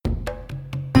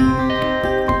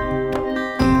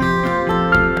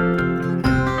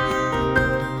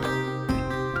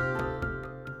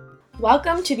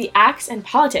Welcome to the Acts and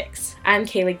Politics. I'm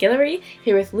Kayla Guillory,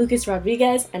 here with Lucas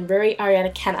Rodriguez and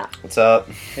Ruairí Kenneth. What's up?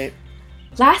 Hey.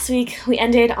 Last week, we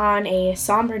ended on a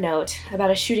somber note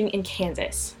about a shooting in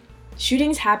Kansas.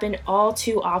 Shootings happen all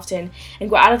too often and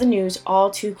go out of the news all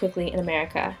too quickly in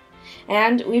America.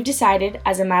 And we've decided,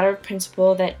 as a matter of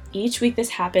principle, that each week this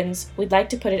happens, we'd like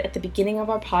to put it at the beginning of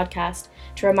our podcast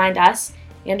to remind us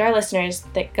and our listeners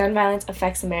that gun violence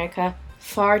affects America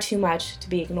far too much to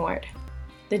be ignored.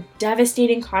 The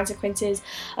devastating consequences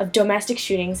of domestic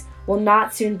shootings will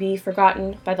not soon be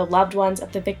forgotten by the loved ones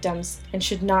of the victims and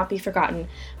should not be forgotten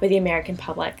by the American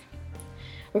public.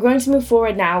 We're going to move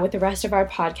forward now with the rest of our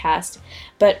podcast,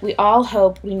 but we all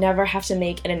hope we never have to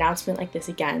make an announcement like this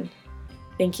again.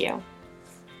 Thank you.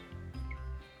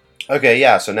 Okay,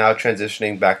 yeah, so now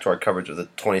transitioning back to our coverage of the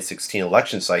 2016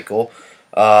 election cycle.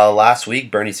 Last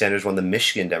week, Bernie Sanders won the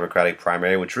Michigan Democratic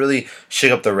primary, which really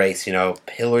shook up the race. You know,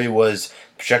 Hillary was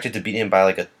projected to beat him by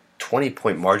like a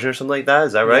 20-point margin or something like that.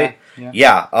 Is that right?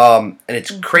 Yeah. And it's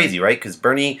crazy, right? Because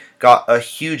Bernie got a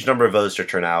huge number of votes to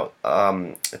turn out.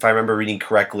 If I remember reading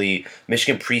correctly,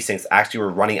 Michigan precincts actually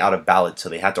were running out of ballots, so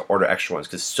they had to order extra ones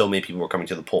because so many people were coming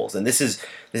to the polls. And this is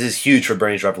huge for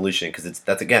Bernie's revolution because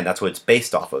that's what it's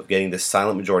based off of, getting this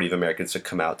silent majority of Americans to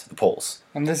come out to the polls.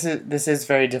 And this is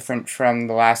very different from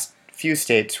the last few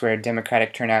states where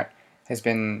Democratic turnout has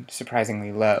been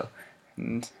surprisingly low.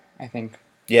 And I think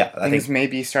things may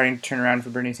be starting to turn around for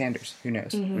Bernie Sanders. Who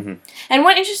knows? And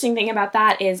one interesting thing about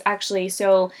that is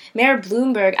so Mayor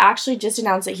Bloomberg actually just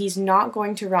announced that he's not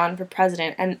going to run for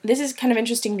president. And this is kind of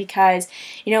interesting because,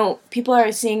 people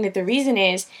are saying that the reason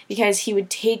is because he would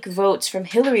take votes from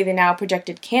Hillary, the now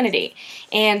projected candidate.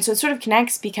 And so it sort of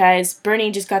connects because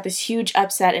Bernie just got this huge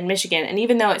upset in Michigan. And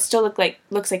even though it still looks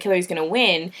like Hillary's going to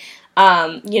win,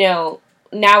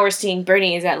 now we're seeing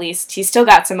Bernie is at least, he's still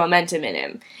got some momentum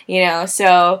in him,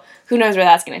 so who knows where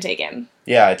that's going to take him.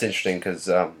 Yeah, it's interesting because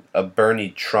a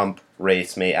Bernie-Trump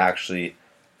race may actually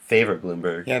favor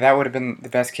Bloomberg. Yeah, that would have been the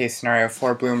best case scenario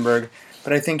for Bloomberg,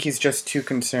 but I think he's just too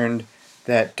concerned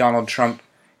that Donald Trump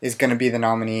is going to be the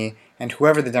nominee, and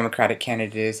whoever the Democratic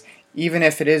candidate is, even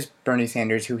if it is Bernie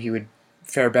Sanders, who he would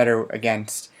fare better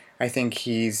against, I think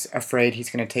he's afraid he's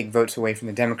going to take votes away from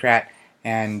the Democrat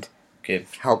and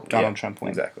help Donald Trump win.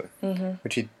 Exactly.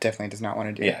 Which he definitely does not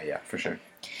want to do. Yeah, for sure.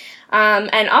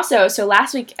 And also, so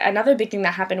last week, another big thing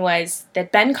that happened was that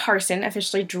Ben Carson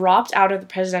officially dropped out of the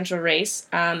presidential race.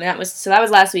 And that was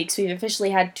last week. So we've officially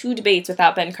had 2 debates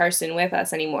without Ben Carson with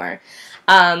us anymore.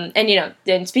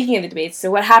 Then speaking of the debates,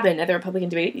 so what happened at the Republican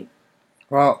debate?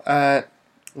 Well,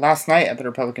 last night at the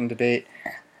Republican debate,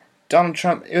 Donald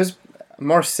Trump, it was a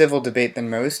more civil debate than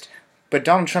most, but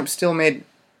Donald Trump still made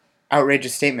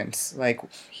outrageous statements. Like,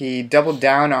 he doubled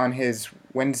down on his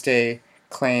Wednesday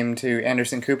claim to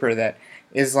Anderson Cooper that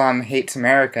Islam hates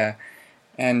America,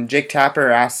 and Jake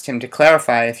Tapper asked him to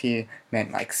clarify if he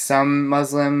meant like some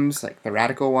Muslims, like the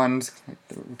radical ones. Like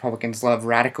the Republicans love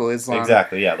radical Islam.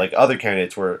 Exactly, yeah. Like other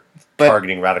candidates were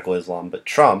targeting radical Islam, but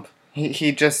Trump...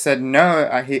 He just said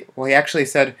no. He actually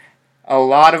said a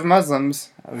lot of Muslims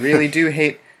really do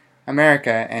hate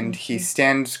America, and he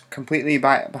stands completely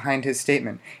behind his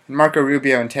statement. And Marco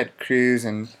Rubio and Ted Cruz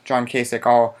and John Kasich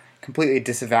all completely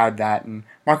disavowed that. And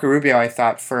Marco Rubio, I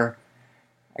thought, for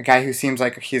a guy who seems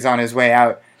like he's on his way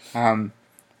out,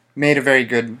 made a very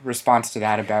good response to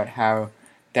that about how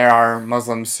there are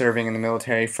Muslims serving in the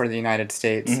military for the United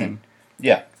States. And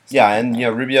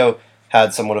Rubio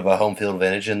had somewhat of a home field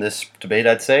advantage in this debate,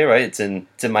 I'd say, right? It's in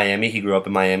Miami. He grew up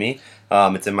in Miami.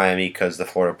 It's in Miami because the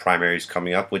Florida primary is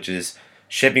coming up, which is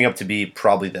shaping up to be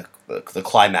probably the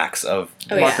climax of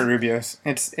Marco Rubio's.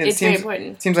 It's very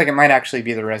important. It seems like it might actually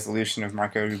be the resolution of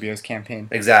Marco Rubio's campaign.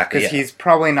 Exactly, because he's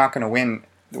probably not going to win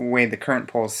the way the current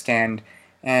polls stand,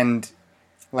 and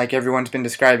like everyone's been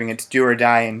describing, it's do or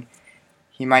die, and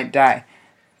he might die.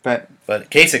 But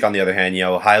Kasich, on the other hand,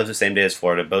 Ohio's the same day as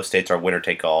Florida. Both states are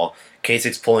winner-take-all.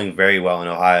 Kasich's polling very well in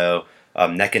Ohio,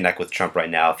 neck and neck with Trump right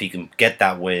now. If he can get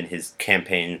that win, his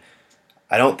campaign,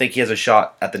 I don't think he has a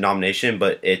shot at the nomination,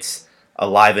 but it's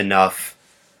alive enough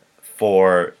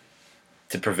to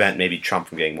prevent maybe Trump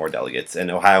from getting more delegates.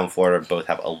 And Ohio and Florida both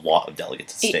have a lot of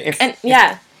delegates at stake.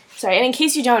 And in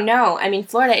case you don't know,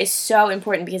 Florida is so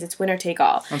important because it's winner take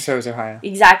all. And so is Ohio.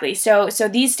 Exactly. So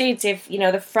these states, if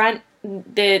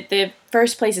the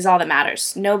first place is all that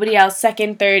matters. Nobody else,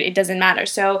 second, third, it doesn't matter.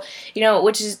 So,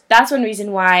 that's one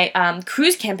reason why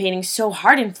Cruz campaigning so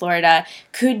hard in Florida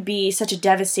could be such a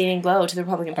devastating blow to the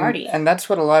Republican Party. And that's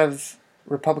what a lot of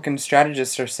Republican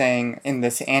strategists are saying in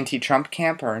this anti-Trump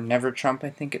camp, or Never Trump, I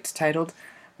think it's titled.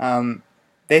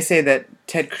 They say that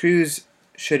Ted Cruz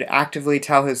should actively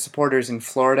tell his supporters in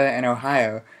Florida and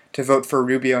Ohio to vote for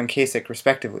Rubio and Kasich,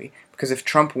 respectively. Because if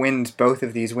Trump wins both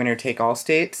of these winner-take-all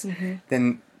states,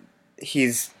 then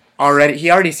he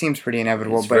already seems pretty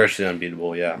inevitable. It's virtually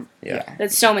unbeatable, yeah.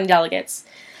 That's so many delegates.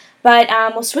 But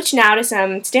we'll switch now to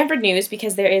some Stanford news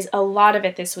because there is a lot of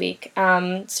it this week.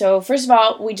 So first of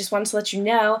all, we just wanted to let you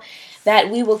know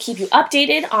that we will keep you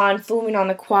updated on filming on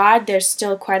the Quad. There's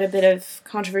still quite a bit of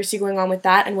controversy going on with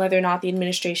that and whether or not the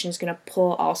administration is going to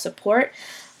pull all support.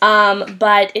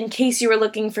 But in case you were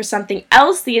looking for something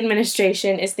else the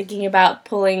administration is thinking about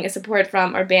pulling support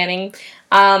from or banning,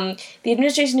 the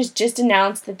administration has just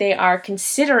announced that they are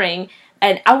considering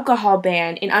an alcohol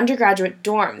ban in undergraduate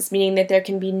dorms, meaning that there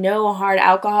can be no hard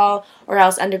alcohol or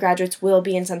else undergraduates will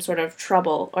be in some sort of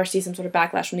trouble or see some sort of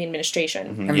backlash from the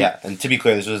administration. Mm-hmm. Yeah, and to be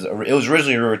clear, it was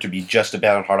originally rumored to be just a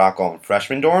ban on hard alcohol in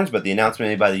freshman dorms, but the announcement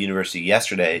made by the university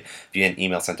yesterday via an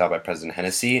email sent out by President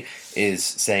Hennessy is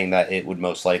saying that it would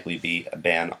most likely be a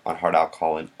ban on hard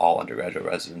alcohol in all undergraduate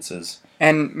residences.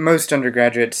 And most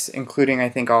undergraduates, including I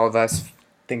think all of us,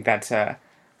 think that's a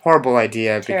horrible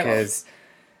idea. Terrible. Because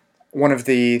one of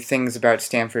the things about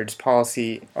Stanford's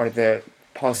policy, or the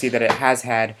policy that it has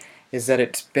had, is that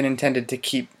it's been intended to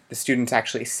keep the students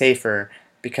actually safer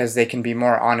because they can be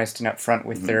more honest and upfront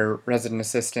with their resident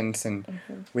assistants and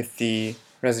with the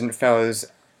resident fellows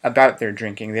about their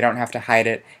drinking. They don't have to hide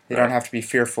it. They don't have to be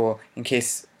fearful in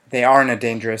case they are in a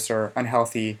dangerous or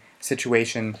unhealthy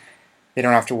situation. They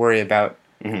don't have to worry about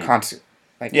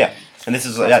and this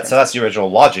is so that's the original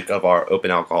logic of our open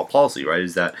alcohol policy, right?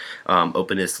 Is that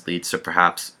openness leads to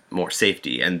perhaps more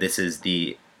safety, and this is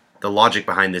the logic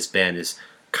behind this ban is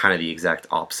kind of the exact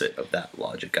opposite of that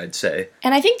logic, I'd say.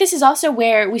 And I think this is also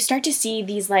where we start to see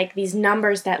these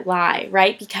numbers that lie,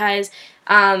 right? Because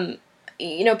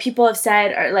people have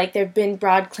said, or there have been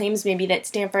broad claims maybe that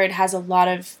Stanford has a lot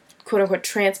of quote-unquote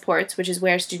transports, which is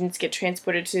where students get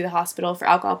transported to the hospital for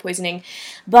alcohol poisoning.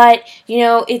 But,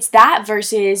 it's that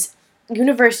versus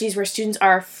universities where students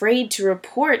are afraid to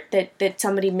report that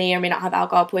somebody may or may not have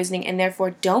alcohol poisoning and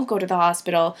therefore don't go to the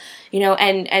hospital,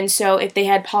 and so if they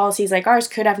had policies like ours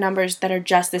could have numbers that are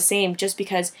just the same just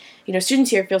because,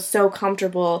 students here feel so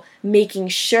comfortable making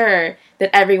sure that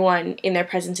everyone in their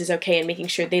presence is okay and making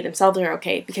sure they themselves are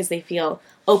okay because they feel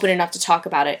open enough to talk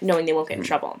about it, knowing they won't get in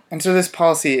trouble. And so this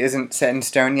policy isn't set in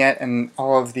stone yet, and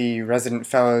all of the resident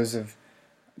fellows of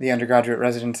the undergraduate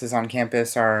residences on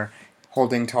campus are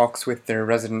holding talks with their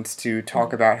residents to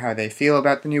talk about how they feel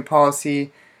about the new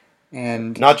policy.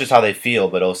 And not just how they feel,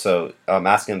 but also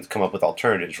asking them to come up with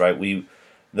alternatives, right?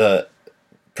 The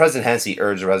President Hennessy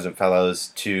urged the resident fellows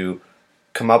to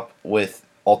come up with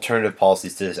alternative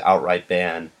policies to this outright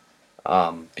ban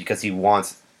because he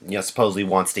supposedly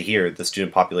wants to hear the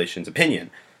student population's opinion.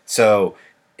 So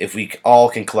if we all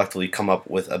can collectively come up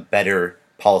with a better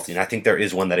policy, and I think there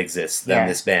is one that exists than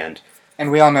this ban. And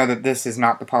we all know that this is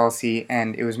not the policy,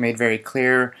 and it was made very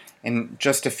clear in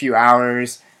just a few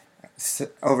hours.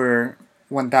 Over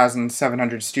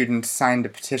 1,700 students signed a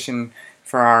petition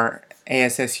for our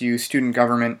ASSU student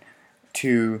government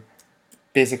to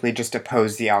basically just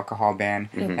oppose the alcohol ban.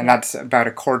 And that's about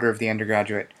a quarter of the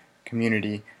undergraduate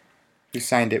community who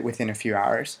signed it within a few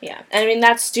hours. Yeah, and I mean,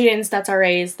 that's students, that's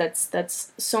RAs,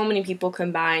 that's so many people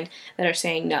combined that are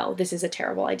saying, no, this is a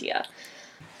terrible idea.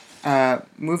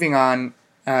 Moving on,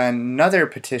 another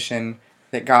petition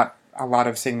that got a lot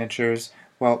of signatures,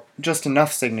 well, just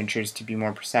enough signatures to be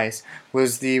more precise,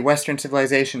 was the Western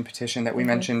Civilization petition that we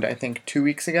mentioned, I think, 2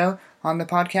 weeks ago on the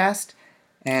podcast.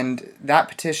 And that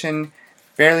petition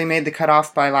barely made the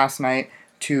cutoff by last night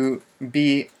to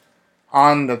be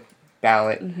on the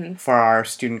ballot for our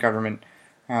student government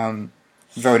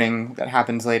voting that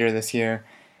happens later this year.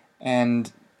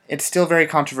 And it's still very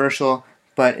controversial,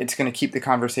 but it's going to keep the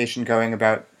conversation going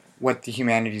about what the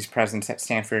humanities presence at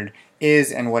Stanford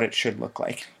is and what it should look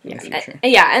like in the future.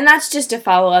 And that's just a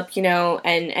follow-up,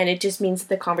 and it just means that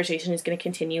the conversation is going to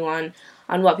continue on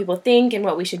what people think and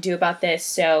what we should do about this.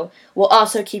 So we'll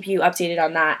also keep you updated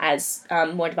on that as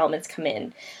more developments come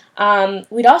in.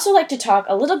 We'd also like to talk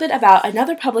a little bit about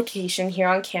another publication here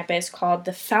on campus called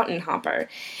The Fountain Hopper.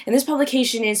 And this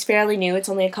publication is fairly new. It's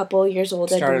only a couple years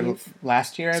old, I believe.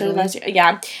 Last year, I believe. Last year,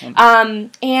 yeah.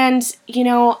 And,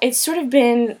 it's sort of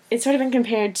been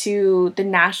compared to the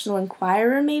National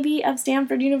Enquirer, maybe, of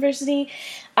Stanford University.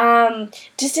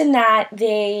 Just in that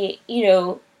they,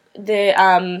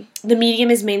 the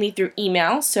medium is mainly through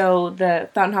email, so the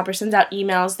Fountain Hopper sends out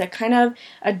emails that kind of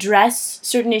address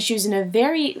certain issues in a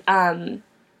very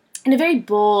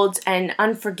bold and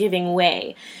unforgiving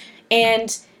way.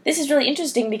 And this is really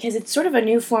interesting because it's sort of a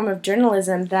new form of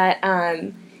journalism that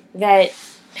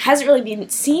hasn't really been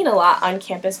seen a lot on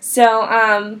campus.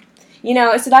 So,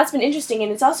 so that's been interesting,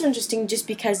 and it's also interesting just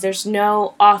because there's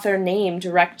no author name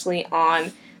directly on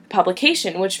the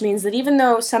publication, which means that even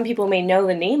though some people may know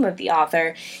the name of the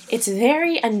author, it's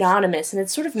very anonymous, and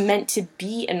it's sort of meant to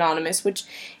be anonymous, which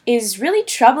is really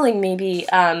troubling maybe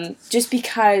just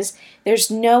because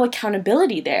there's no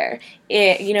accountability there.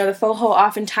 The FOHO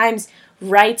oftentimes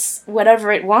writes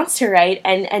whatever it wants to write,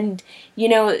 and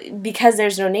because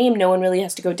there's no name, no one really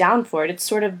has to go down for it. It's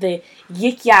sort of the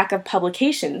yik-yak of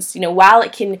publications. While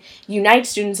it can unite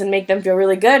students and make them feel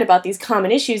really good about these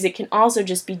common issues, it can also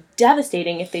just be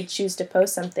devastating if they choose to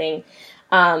post something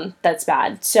that's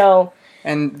bad. So,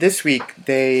 and this week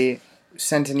they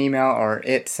sent an email, or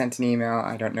it sent an email,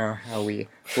 I don't know how we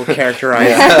will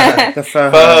characterize the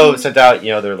FOHO. FOHO sent out,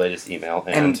 their latest email.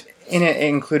 And in it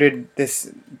included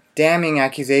this damning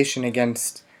accusation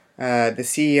against the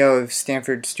CEO of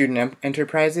Stanford Student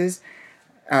Enterprises,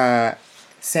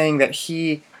 saying that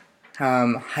he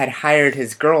had hired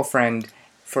his girlfriend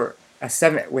for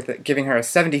giving her a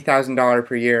 $70,000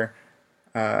 per year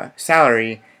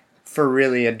salary for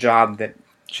really a job that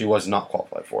she was not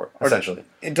qualified for, essentially.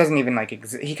 It doesn't even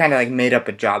he kind of made up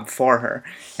a job for her.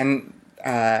 And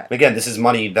again, this is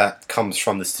money that comes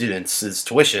from the students'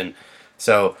 tuition.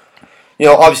 So,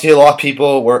 obviously a lot of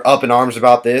people were up in arms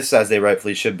about this, as they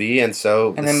rightfully should be, and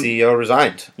so the CEO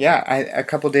resigned. Yeah, a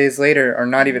couple days later, or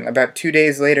not even, about 2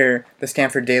 days later, the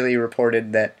Stanford Daily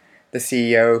reported that the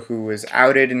CEO, who was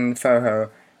outed in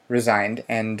FOHO, resigned,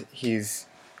 and he's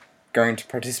going to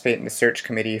participate in the search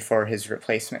committee for his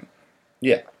replacement.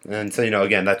 Yeah, and so,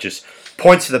 again, that just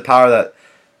points to the power that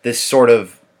this sort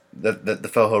of the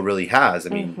FOHO really has. I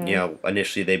mean,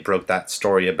 initially they broke that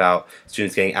story about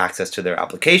students getting access to their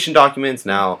application documents.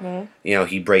 Now,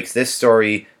 he breaks this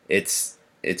story. It's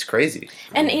crazy.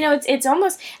 And it's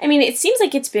almost, it seems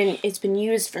like it's been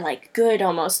used for good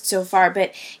almost so far,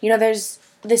 but there's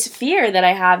this fear that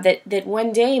I have that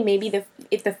one day maybe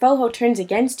if the FOHO turns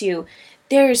against you,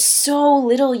 there's so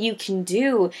little you can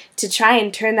do to try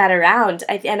and turn that around.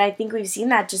 And I think we've seen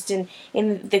that just in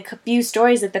the few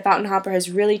stories that the Fountain Hopper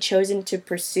has really chosen to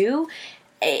pursue.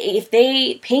 If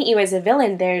they paint you as a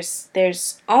villain,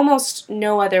 there's almost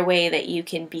no other way that you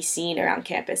can be seen around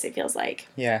campus, it feels like.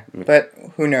 Yeah, but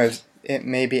who knows? It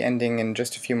may be ending in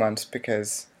just a few months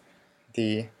because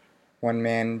the one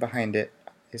man behind it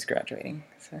is graduating.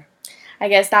 So I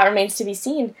guess that remains to be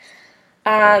seen.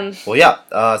 So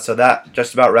that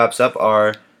just about wraps up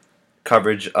our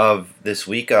coverage of this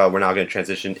week. We're now going to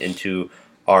transition into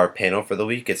our panel for the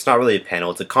week. It's not really a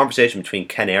panel. It's a conversation between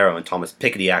Ken Arrow and Thomas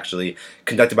Piketty, actually,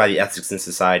 conducted by the Ethics in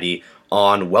Society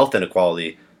on wealth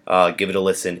inequality. Give it a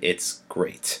listen. It's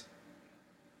great.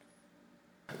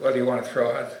 What do you want to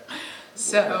throw out?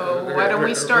 So why don't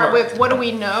we start with what do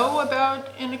we know about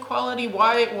inequality?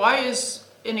 Why is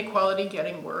inequality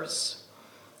getting worse?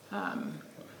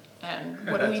 And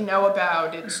what do we know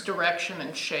about its direction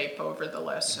and shape over the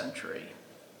last century,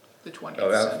 the 20th century?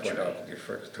 That's what I'll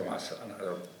defer to Thomas on. I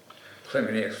don't claim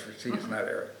any expertise in that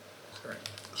area. Sorry.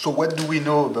 So what do we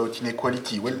know about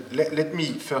inequality? Well, let me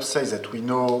first say that we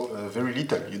know very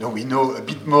little. We know a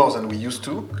bit more than we used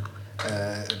to,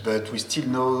 but we still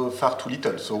know far too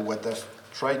little. So what I've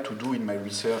tried to do in my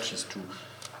research is to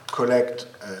collect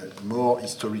more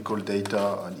historical data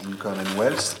on income and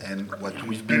wealth, and what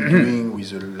we've been doing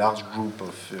with a large group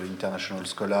of international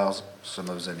scholars, some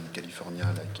of them in California,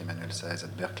 like Emmanuel Saez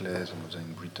at Berkeley, some of them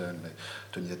in Britain, like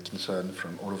Tony Atkinson,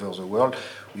 from all over the world.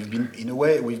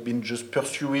 We've been just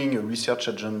pursuing a research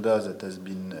agenda that has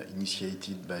been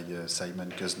initiated by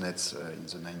Simon Kuznets in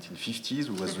the 1950s,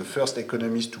 who was the first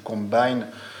economist to combine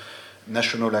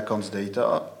national accounts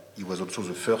data. He was also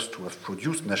the first to have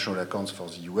produced national accounts for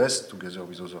the US together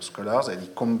with other scholars, and he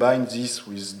combined this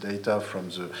with data from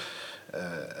the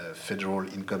federal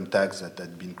income tax that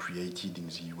had been created in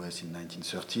the US in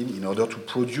 1913 in order to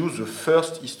produce the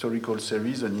first historical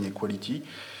series on inequality,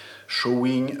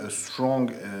 showing a strong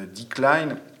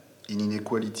decline in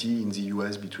inequality in the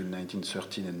US between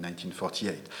 1913 and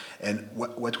 1948. And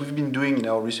what we've been doing in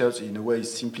our research, in a way,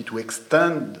 is simply to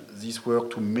extend this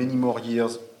work to many more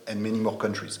years and many more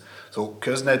countries. So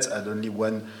Kuznets had only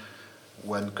one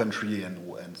country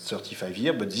and 35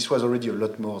 years, but this was already a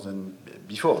lot more than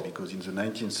before, because in the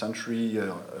 19th century,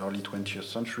 early 20th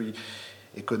century,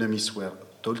 economists were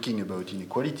talking about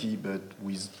inequality, but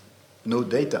with no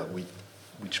data,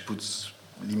 which puts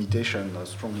limitation, a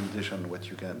strong limitation, what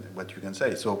you can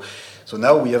say. So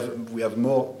now we have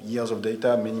more years of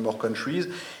data, many more countries.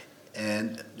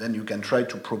 And then you can try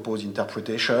to propose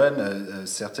interpretation.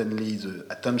 Certainly the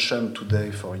attention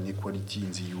today for inequality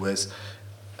in the US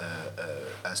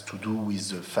has to do with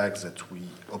the fact that we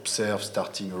observe,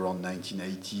 starting around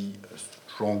 1980, a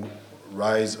strong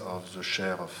rise of the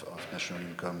share of national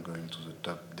income going to the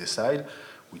top decile,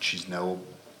 which is now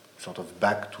sort of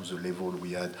back to the level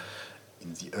we had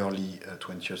in the early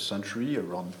 20th century,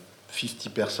 around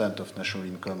 50% of national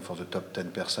income for the top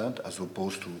 10%, as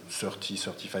opposed to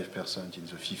 30-35% in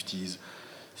the 50s,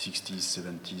 60s,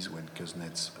 70s, when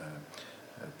Kenneth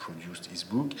produced his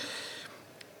book.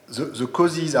 The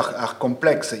causes are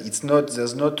complex. There's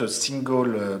not a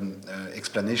single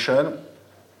explanation.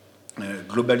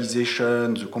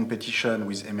 Globalization, the competition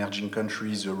with emerging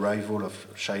countries, the arrival of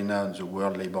China on the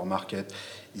world labor market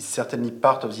is certainly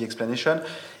part of the explanation.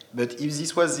 But if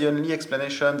this was the only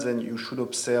explanation, then you should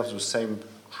observe the same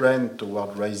trend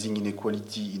toward rising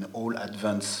inequality in all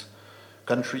advanced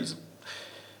countries.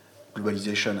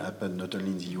 Globalization happened not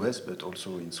only in the US, but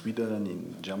also in Sweden,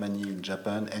 in Germany, in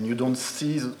Japan, and you don't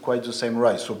see quite the same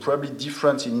rise. So probably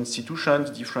difference in institutions,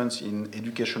 difference in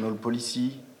educational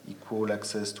policy, equal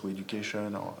access to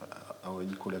education or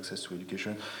unequal access to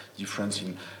education, difference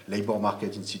in labor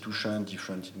market institutions,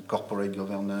 difference in corporate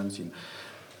governance, in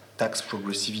tax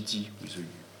progressivity, with a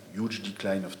huge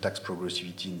decline of tax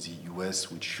progressivity in the US,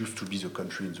 which used to be the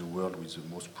country in the world with the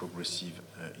most progressive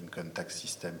income tax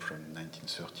system from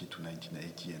 1930 to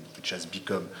 1980, and which has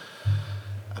become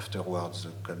afterwards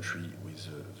the country with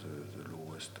the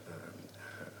lowest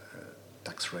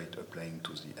tax rate applying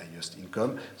to the highest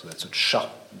income. So that's a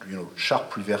sharp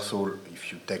reversal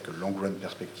if you take a long-run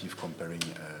perspective comparing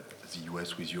the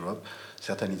US with Europe.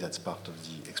 Certainly that's part of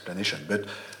the explanation. But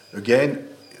again,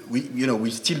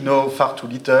 we still know far too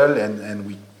little, and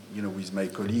we, with my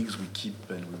colleagues, we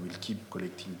will keep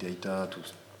collecting data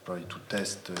to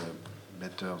test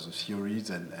better the theories,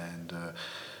 and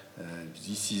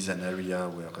this is an area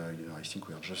where I think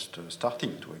we are just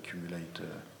starting to accumulate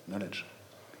knowledge.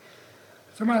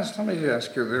 Tomas, let me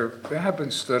ask you, there have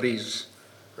been studies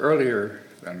earlier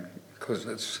than, because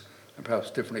it's perhaps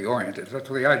differently oriented, but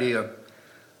the idea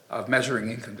of measuring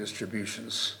income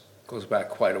distributions goes back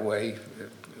quite a way.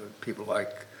 People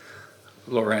like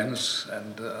Lorenz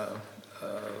and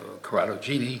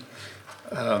Corrado-Gini,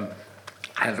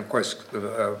 and of course,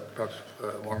 perhaps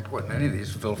more important than any of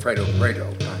these, Vilfredo Pareto,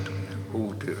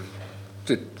 who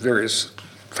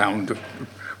found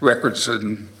records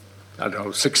in,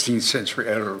 16th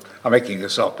century, I'm making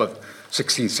this up, but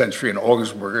 16th century in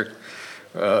Augsburg,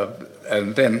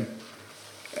 and then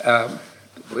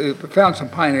we found some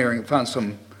pioneering, found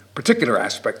some particular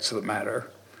aspects of the matter,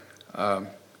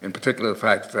 in particular the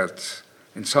fact that,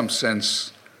 in some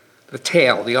sense,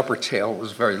 the upper tail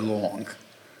was very long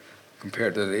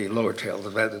compared to the lower tail.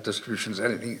 The distribution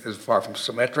is far from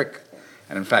symmetric,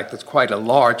 and in fact, it's quite a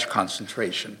large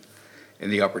concentration in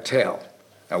the upper tail.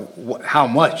 Now, how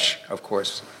much, of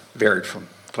course, varied from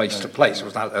place to place.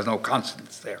 There's no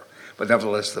constants there, but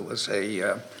nevertheless, there was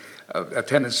a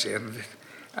tendency,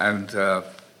 and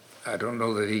I don't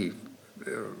know that he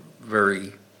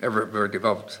ever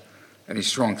developed any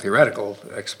strong theoretical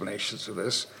explanations of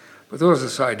this, but there was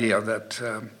this idea that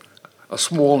a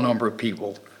small number of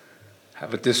people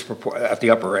have at the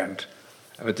upper end,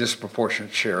 have a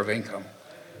disproportionate share of income.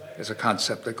 Is a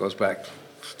concept that goes back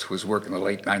to his work in the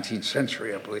late 19th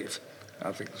century, I believe.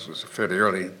 I think this was fairly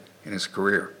early in his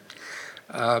career.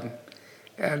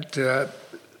 The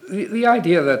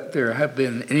idea that there have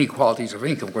been inequalities of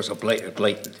income was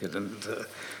blatant.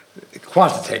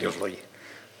 Quantitatively,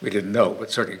 we didn't know,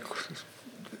 but certainly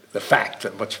the fact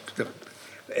that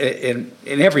in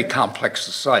every complex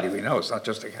society we know it's not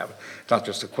just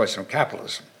a question of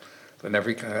capitalism. But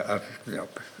every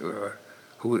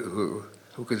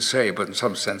who can say, but in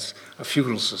some sense, a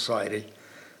feudal society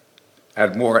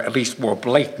had at least more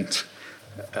blatant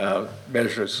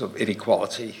measures of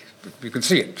inequality. You can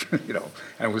see it, and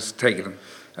it was taken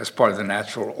as part of the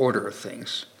natural order of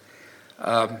things.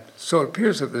 So it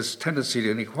appears that this tendency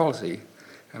to inequality,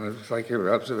 and it's like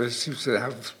your observation, seems to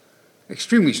have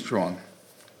extremely strong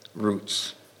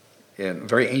roots,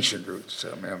 very ancient roots.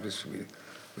 I mean, obviously,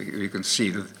 you can see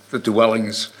the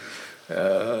dwellings,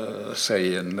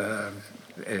 say in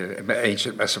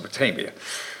ancient Mesopotamia.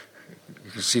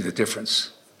 You can see the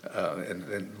difference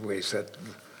in ways that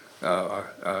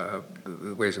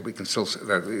we can still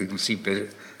see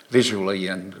visually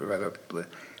and rather.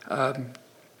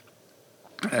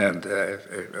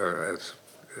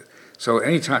 So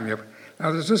anytime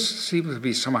now does this seem to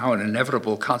be somehow an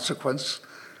inevitable consequence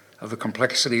of the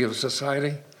complexity of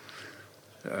society?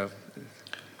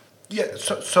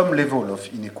 Some level of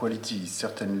inequality is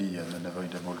certainly an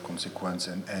unavoidable consequence,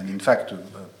 and in fact,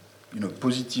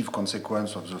 positive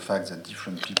consequence of the fact that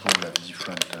different people have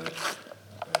different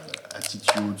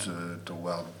attitudes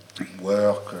toward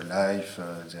work, life.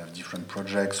 They have different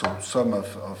projects. So some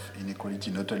of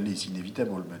inequality not only is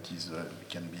inevitable, but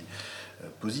can be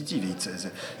positive.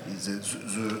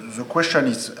 The question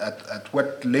is at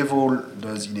what level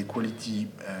does inequality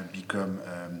become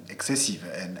excessive?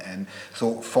 And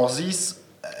so for this,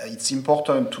 it's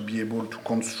important to be able to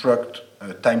construct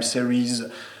a time series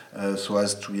so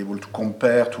as to be able to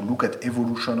compare, to look at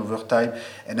evolution over time.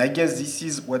 And I guess this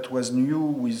is what was new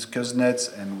with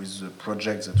Kenneth and with the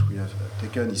projects that we have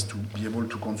taken, is to be able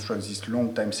to construct this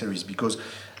long time series. Because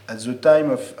at the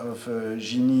time of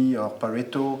Gini or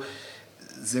Pareto,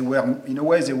 they were, in a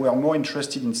way, they were more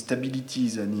interested in stability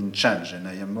than in change, and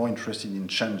I am more interested in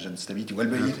change than stability. Well,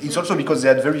 but it's also because they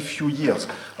had very few years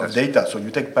of data. So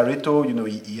you take Pareto,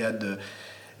 he had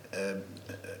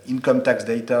income tax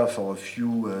data for a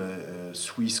few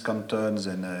Swiss cantons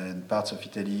and parts of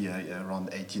Italy around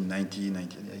 1890,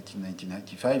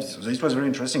 1895. So this was very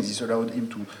interesting. This allowed him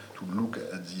to look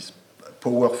at this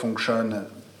power function, the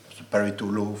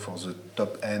Pareto law for the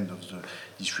top end of the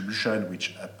distribution,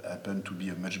 which happened to be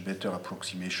a much better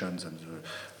approximation than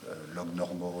the log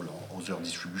normal or other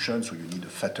distribution. So you need a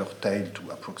fatter tail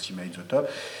to approximate the top.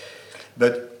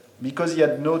 But because he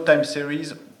had no time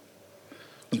series,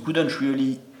 he couldn't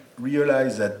really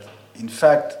realize that, in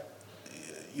fact,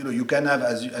 you can have,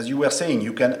 as you were saying,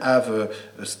 you can have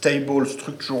a stable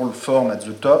structural form at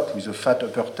the top with a fat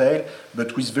upper tail,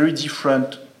 but with very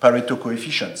different Pareto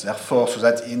coefficients. Therefore, so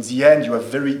that in the end, you have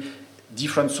very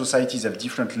different societies have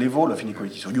different level of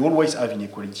inequality. So you always have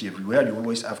inequality everywhere, you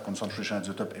always have concentration at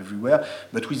the top everywhere,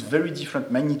 but with very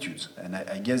different magnitudes. And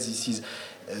I guess this is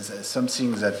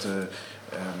something that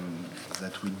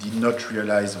we did not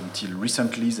realize until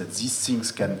recently, that these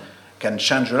things can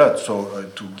change a lot.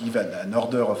 So to give an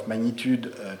order of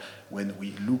magnitude, when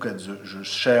we look at the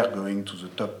share going to the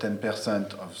top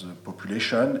 10% of the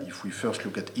population, if we first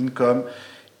look at income,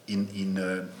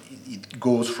 it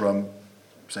goes from,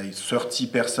 say,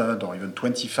 30% or even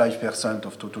 25%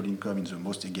 of total income in the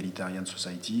most egalitarian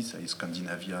societies, say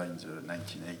Scandinavia in the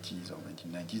 1980s or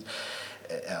 1990s,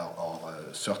 or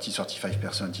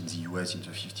 30-35% in the US in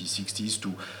the 50s, 60s,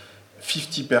 to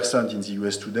 50% in the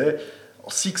US today,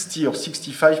 or 60 or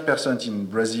 65% in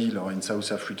Brazil or in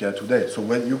South Africa today. So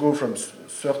when you go from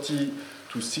 30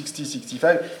 to 60,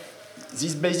 65,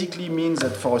 this basically means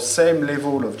that for the same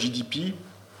level of GDP,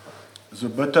 the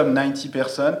bottom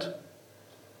 90%,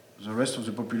 the rest of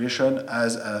the population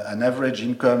has an average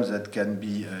income that can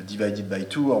be divided by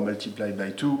 2 or multiplied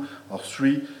by 2 or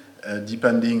 3,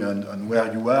 depending on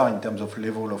where you are in terms of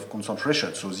level of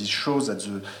concentration. So this shows that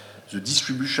the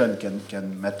distribution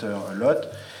can matter a lot.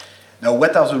 Now,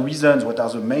 what are the reasons? What are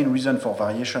the main reasons for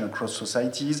variation across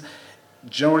societies?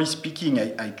 Generally speaking,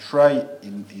 I try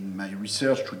in my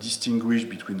research to distinguish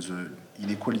between the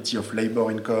inequality of labor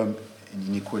income and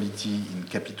inequality in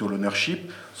capital ownership.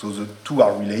 So the two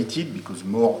are related, because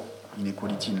more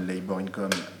inequality in labor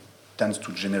income tends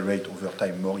to generate over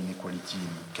time more inequality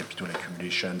in capital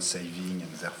accumulation, saving,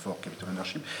 and therefore capital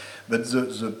ownership. But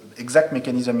the exact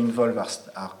mechanism involved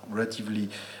are relatively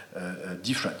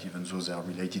different, even though they are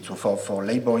related. So for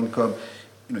labor income,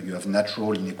 you have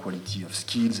natural inequality of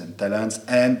skills and talents,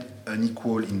 and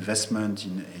unequal investment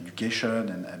in education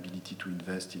and ability to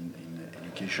invest in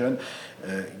education.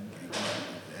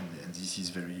 And this is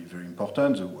very, very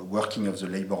important. The working of the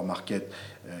labor market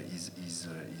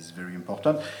is very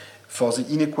important. For the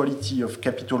inequality of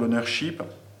capital ownership,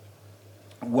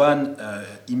 one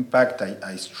impact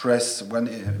I stress, one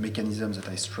mechanism that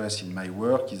I stress in my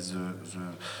work is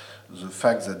the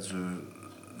fact that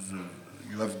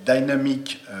you have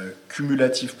dynamic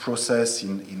cumulative process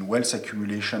in wealth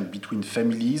accumulation between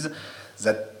families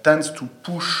that tends to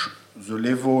push the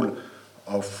level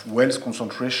of wealth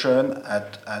concentration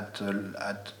at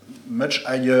much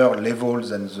higher levels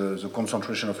than the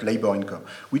concentration of labor income,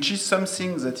 which is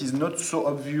something that is not so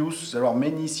obvious. There are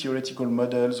many theoretical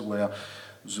models where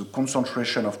the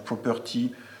concentration of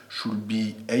property should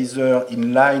be either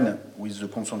in line with the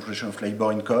concentration of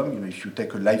labor income. If you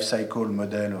take a life cycle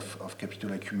model of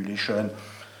capital accumulation,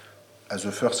 as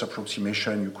a first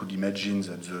approximation, you could imagine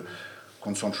that the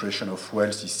concentration of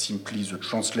wealth is simply the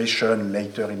translation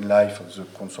later in life of the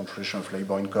concentration of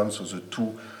labor income, so the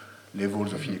two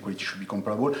levels of inequality should be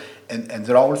comparable. And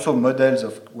there are also models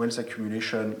of wealth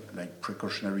accumulation, like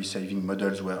precautionary saving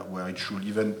models, where it should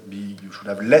even be, you should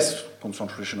have less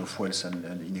concentration of wealth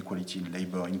and inequality in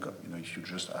labor income. If you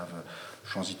just have a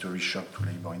transitory shock to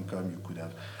labor income, you could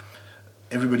have,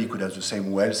 everybody could have the same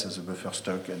wealth as a buffer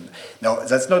stock. And now,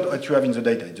 that's not what you have in the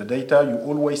data. In the data, you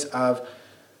always have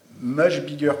much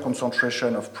bigger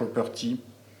concentration of property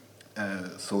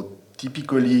So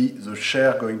typically, the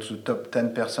share going to the top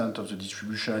 10% of the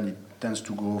distribution, it tends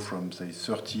to go from, say,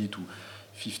 30 to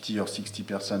 50 or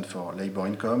 60% for labor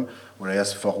income,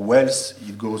 whereas for wealth,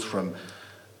 it goes from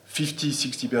 50,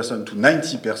 60% to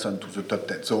 90% to the top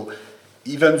 10. So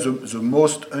even the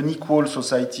most unequal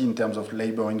society in terms of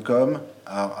labor income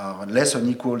are less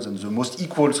unequal than the most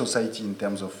equal society in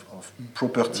terms of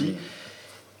property.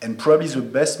 And probably the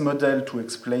best model to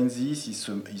explain this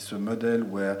is a model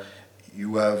where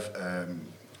you have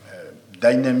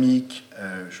dynamic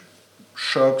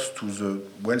shocks to the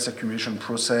wealth accumulation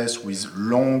process with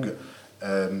long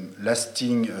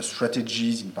lasting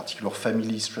strategies, in particular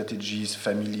family strategies,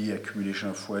 family accumulation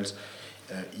of wealth,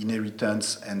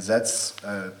 inheritance, and that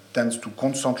tends to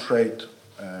concentrate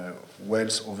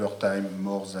wealth over time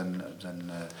more than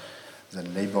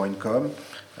labor income.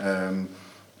 And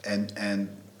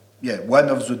one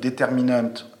of the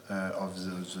determinants of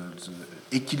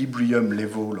the equilibrium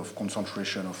level of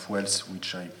concentration of wealth,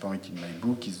 which I point in my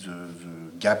book, is the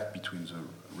gap between the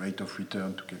rate of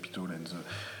return to capital and the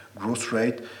growth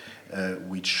rate,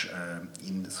 which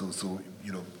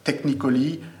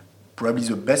technically, probably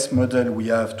the best model we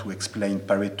have to explain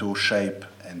Pareto shape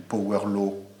and power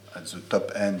law at the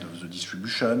top end of the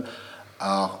distribution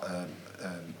are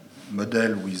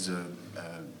model with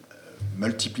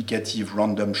multiplicative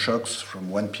random shocks from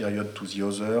one period to the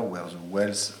other, where the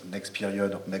wealth next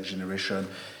period or next generation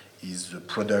is the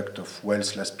product of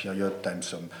wealth last period times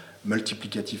some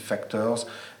multiplicative factors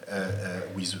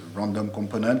with random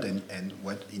component. And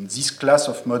what in this class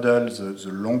of models,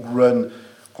 the long run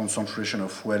concentration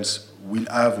of wealth will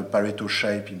have a Pareto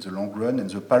shape in the long run, and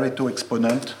the Pareto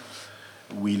exponent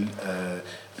will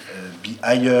be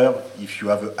higher if you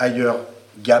have a higher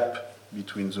gap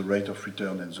between the rate of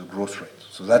return and the growth rate.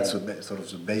 So that's sort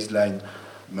of the baseline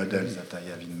model that I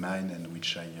have in mind and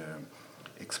which I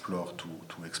explore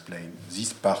to explain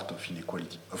this part of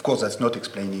inequality. Of course, that's not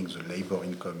explaining the labor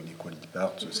income inequality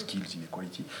part, the skills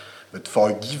inequality, but for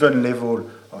a given level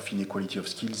of inequality of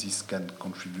skills, this can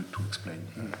contribute to explain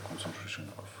concentration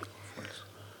of wealth.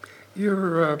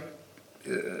 You're,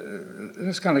 in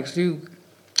this context, do you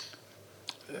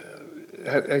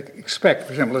expect,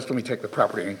 for example, let me take the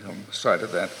property income side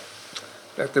of that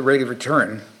the rate of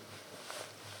return,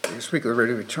 you speak of the rate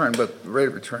of return, but the rate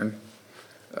of return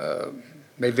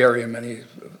may vary in many,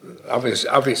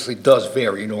 obviously does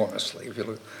vary enormously. If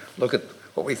you look at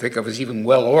what we think of as even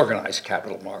well-organized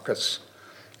capital markets,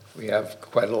 we have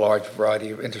quite a large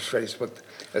variety of interest rates, but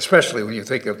especially when you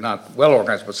think of not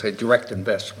well-organized, but say direct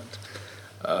investment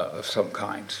of some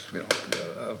kind,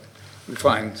 we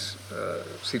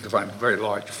seem to find a very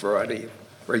large variety of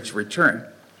rates of return.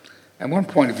 And one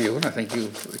point of view, and I think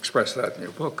you expressed that in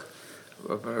your book,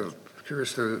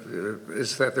 curious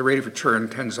is that the rate of return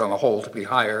tends on the whole to be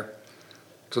higher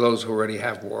to those who already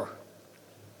have more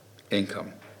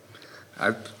income.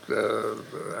 I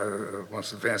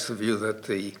once advanced the view that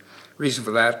the reason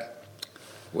for that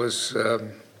was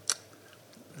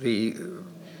the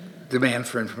demand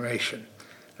for information.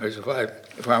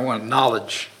 If I want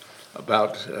knowledge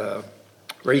about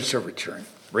rates of return.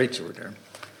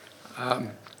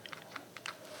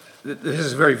 This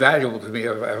is very valuable to me.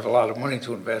 I have a lot of money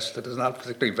to invest. It is not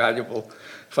particularly valuable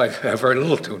if I have very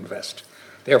little to invest.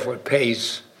 Therefore, it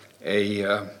pays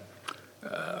a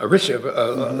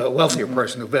wealthier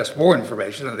person to invest more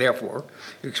information, and therefore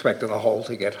you expect on the whole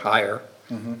to get higher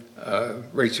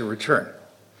rates of return.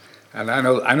 And I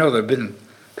know there have been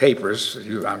papers,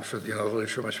 I'm sure you know the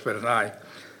literature much better than I,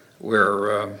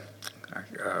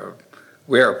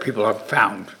 where people have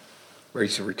found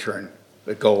rates of return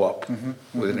that go up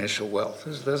with initial wealth.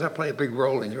 Does that play a big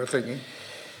role in your thinking?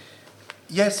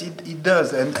 Yes, it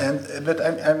does, but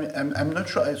I'm not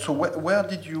sure. So where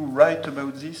did you write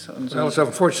about this? Well, so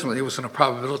unfortunately, it was in a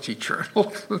probability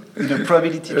journal. In a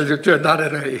probability journal? Not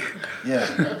in a. Yeah.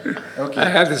 Okay. I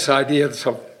had this idea that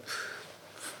some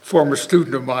former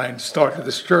student of mine started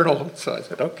this journal, so I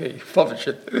said, "Okay, publish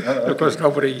it." Okay. Of course,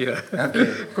 nobody.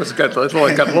 Of course, it got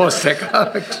lost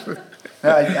economics.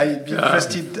 I'd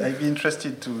be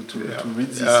interested to read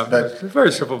this. But it's a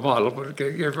very simple model, but it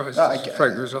gave rise to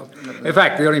great result. In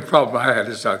fact, the only problem I had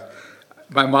is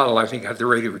my model, I think, had the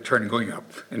rate of return going up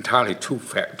entirely too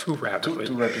rapidly.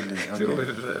 Too rapidly. Okay.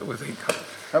 With income.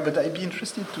 But I'd be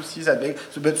interested to see that.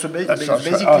 Basically,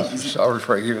 I'll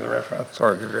refer you to the reference.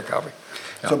 Sorry, I'll give you a copy.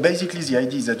 Yeah. So basically, the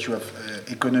idea is that you have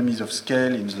economies of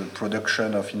scale in the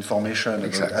production of information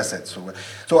about assets.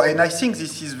 And I think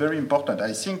this is very important.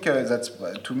 I think that's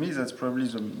to me that's probably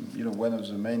one of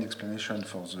the main explanations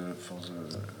for the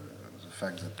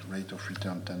fact that rate of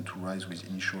return tend to rise with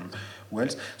initial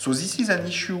wealth. So this is an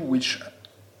issue which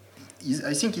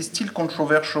I think is still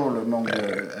controversial among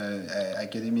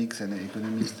academics and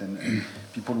economists and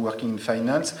people working in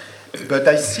finance. But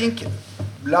I think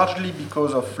largely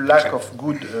because of lack of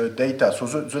good data. So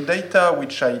the data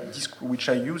which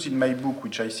I use in my book,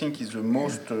 which I think is the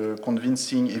most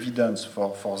convincing evidence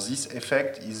for this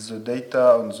effect, is the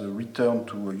data on the return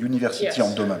to university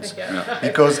endowments. Yeah.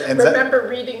 Because I remember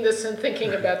reading this and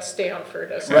thinking about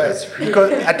Stanford as I was reading.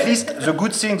 Because at least the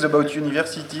good things about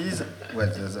universities,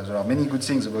 well, there are many good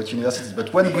things about universities,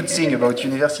 but one good thing about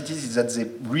universities is that they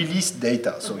release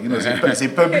data. So, they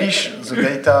publish the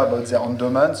data about their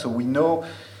endowment, so we know,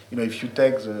 if you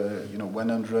take the,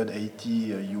 180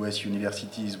 US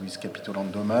universities with capital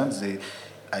endowments,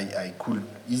 I could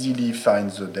easily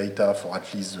find the data for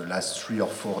at least the last 3 or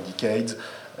 4 decades,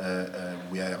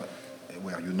 where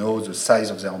you know the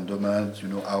size of their endowment, you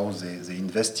know how they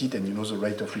invested, and you know the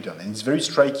rate of return. And it's very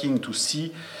striking to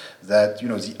see that,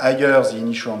 the higher the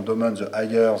initial endowment, the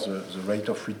higher the rate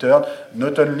of return,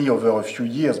 not only over a few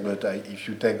years, but if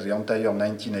you take the entire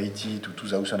 1980 to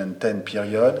 2010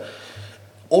 period,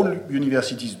 all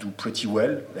universities do pretty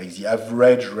well. Like the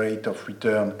average rate of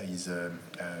return is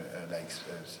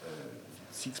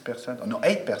 6%, or no,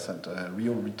 8%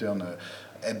 real return.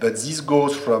 But this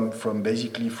goes from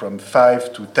basically from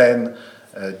 5 to 10,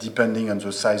 depending on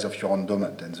the size of your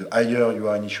endowment, and the higher you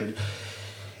are initially.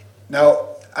 Now,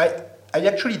 I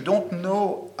actually don't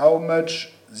know how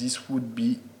much this would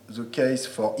be the case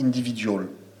for individual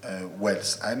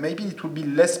wealth. Maybe it would be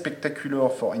less spectacular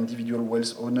for individual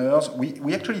wealth owners.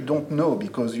 We actually don't know,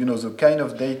 because the kind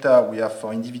of data we have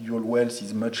for individual wealth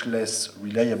is much less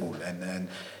reliable, and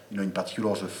in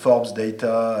particular the Forbes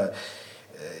data.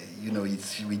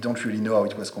 We don't really know how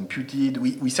it was computed.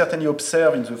 We certainly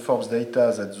observe in the Forbes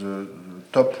data that the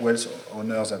top wealth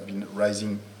owners have been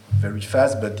rising very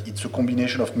fast, but it's a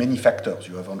combination of many factors.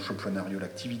 You have entrepreneurial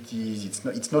activities.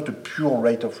 It's not a pure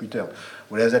rate of return.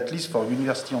 Whereas at least for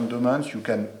university endowments, you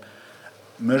can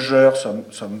measure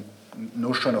some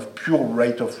notion of pure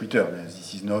rate of return.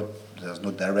 There's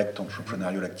no direct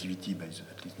entrepreneurial activity,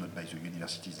 at least not by the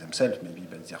universities themselves, maybe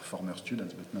by their former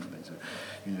students, but not by the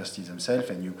universities themselves.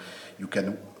 And you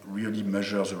can really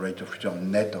measure the rate of return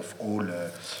net of all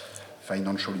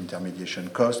financial intermediation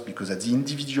costs, because at the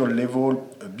individual level,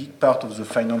 a big part of the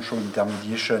financial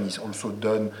intermediation is also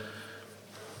done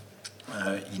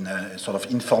in a sort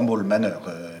of informal manner.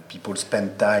 People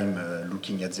spend time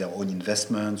looking at their own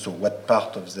investments, so what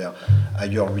part of their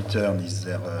higher return is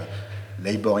their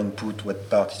labor input, what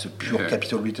part is a pure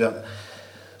capital return.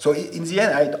 So in the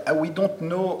end, we don't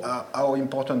know how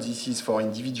important this is for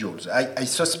individuals. I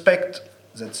suspect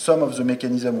that some of the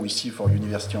mechanisms we see for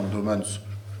university endowments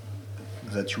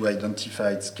that you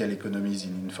identified, scale economies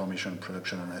in information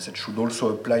production and assets, should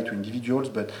also apply to individuals,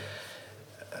 but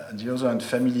on the other hand,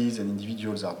 families and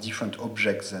individuals are different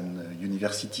objects than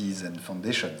universities and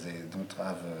foundations. They don't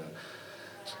have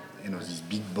these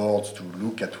big boards to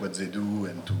look at what they do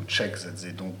and to check that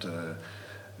they don't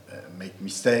make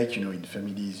mistakes. In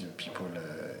families, people,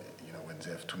 when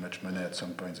they have too much money at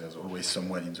some point, there's always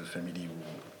someone in the family who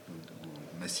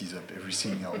messes up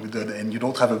everything, and you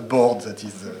don't have a board that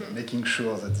is making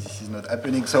sure that this is not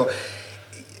happening. So,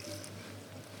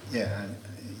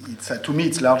 to me,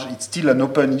 it's still an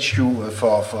open issue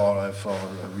for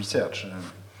research.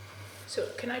 So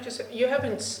can I just, you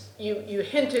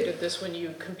hinted at this when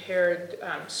you compared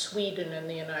Sweden and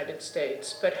the United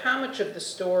States, but how much of the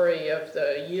story of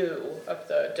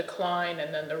the decline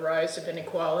and then the rise of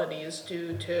inequality is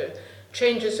due to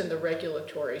changes in the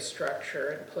regulatory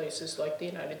structure in places like the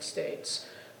United States,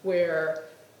 where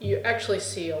you actually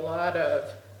see a lot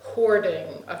of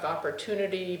hoarding of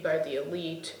opportunity by the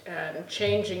elite and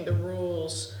changing the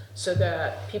rules so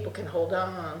that people can hold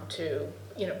on to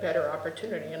better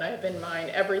opportunity. And I have in mind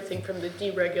everything from the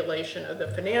deregulation of the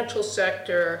financial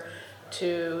sector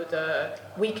to the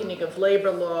weakening of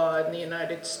labor law in the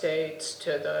United States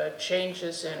to the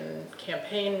changes in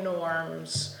campaign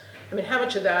norms. I mean, how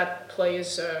much of that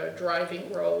plays a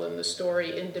driving role in the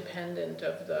story, independent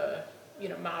of the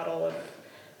model of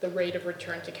the rate of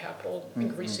return to capital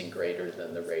increasing greater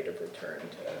than the rate of return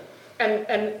to...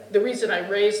 And the reason I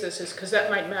raise this is because that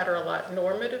might matter a lot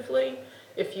normatively.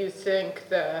 If you think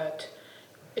that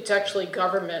it's actually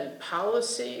government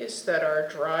policies that are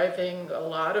driving a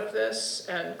lot of this,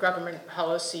 and government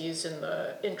policies in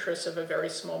the interests of a very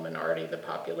small minority of the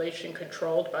population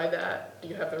controlled by that,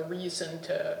 you have a reason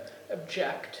to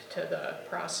object to the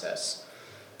process.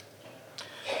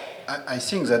 I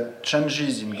think that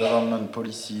changes in government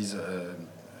policies,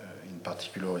 in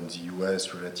particular in the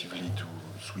US relatively to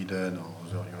Sweden or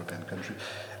other European countries,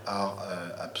 are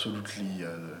absolutely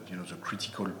the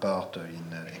critical part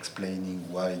in explaining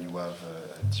why you have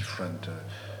different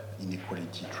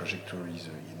inequality trajectories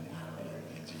in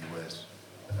the US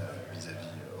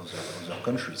vis-à-vis other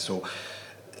countries. So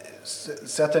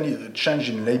certainly a change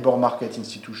in labor market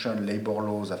institution, labor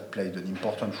laws have played an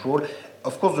important role.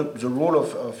 Of course, the role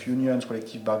of unions,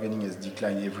 collective bargaining has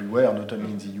declined everywhere, not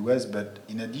only in the US, but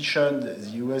in addition,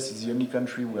 the US is the only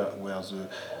country where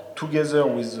together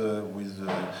with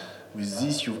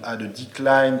this, you've had a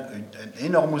decline, an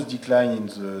enormous decline in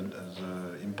the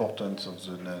importance of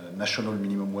the national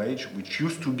minimum wage, which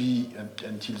used to be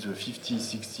until the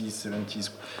 50s, 60s, 70s,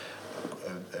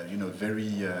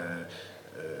 very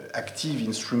active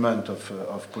instrument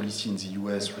of policy in the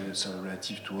US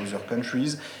relative to other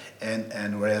countries,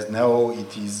 and whereas now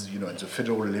it is, at the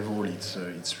federal level, it's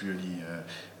really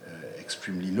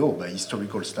extremely low by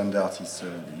historical standards. It's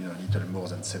little more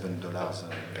than $7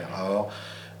 per hour,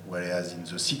 whereas in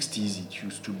the 60s it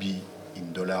used to be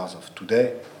in dollars of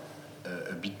today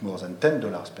a bit more than $10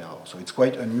 per hour. So it's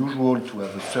quite unusual to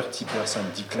have a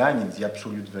 30% decline in the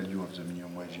absolute value of the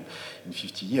minimum wage in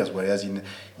 50 years, whereas in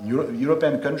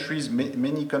European countries,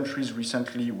 many countries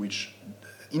recently which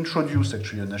introduced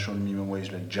actually a national minimum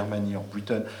wage, like Germany or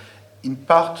Britain, in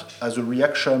part as a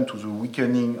reaction to the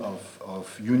weakening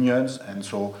of unions, and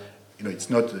so it's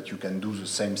not that you can do the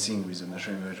same thing with the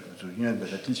national minimum wage of the union,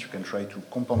 but at least you can try to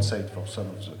compensate for some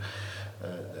of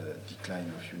the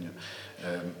decline of union.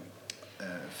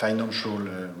 Financial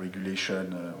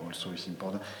regulation also is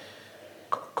important.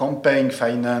 Campaign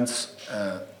finance,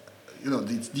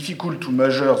 it's difficult to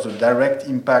measure the direct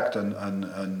impact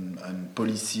on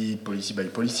policy by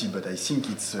policy, but I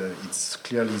think it's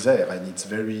clearly there, and it's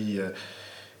very,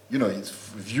 it's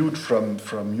viewed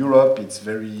from Europe. It's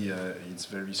very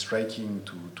striking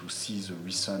to see the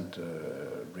recent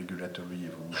regulatory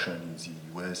evolution in the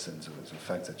US, and the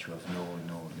fact that you have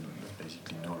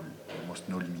almost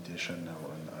no limitation now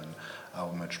on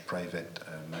how much private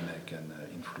money can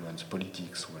influence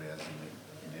politics, whereas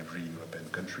in every European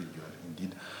country you have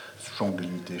indeed strong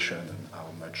limitation on how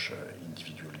much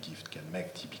individual gift can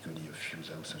make, typically a few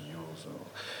thousand euros or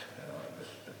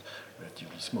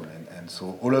relatively small. And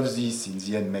so all of this in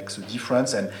the end makes a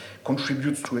difference and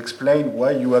contributes to explain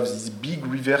why you have this big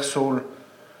reversal.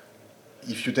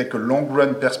 If you take a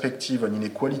long-run perspective on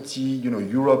inequality,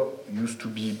 Europe used to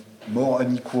be more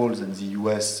unequal than the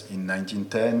US in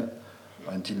 1910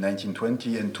 until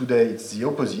 1920, and today it's the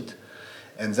opposite.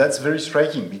 And that's very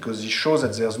striking because it shows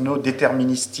that there's no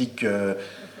deterministic,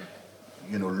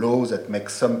 laws that make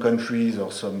some countries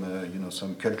or some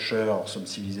culture or some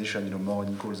civilization, more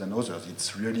unequal than others.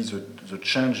 It's really the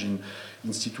change in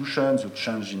institutions, the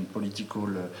change in political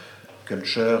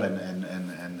culture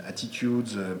and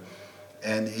attitudes.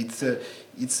 And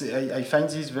I find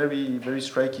this very, very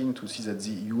striking to see that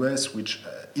the US, which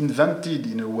invented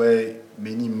in a way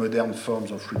many modern forms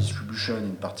of redistribution,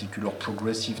 in particular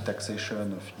progressive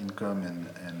taxation of income and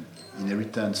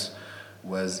inheritance,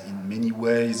 was in many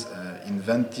ways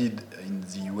invented in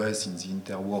the US in the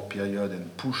interwar period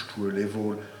and pushed to a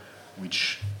level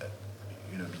which,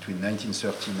 between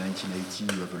 1930 and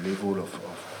 1980, you have a level of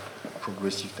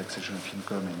progressive taxation of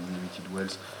income and inherited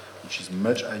wealth which is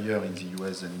much higher in the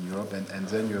US than in Europe, and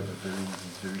then you have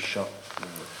this very sharp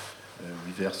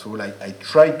reversal. I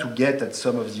tried to get at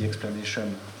some of the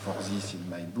explanation for this in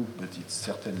my book, but it's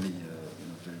certainly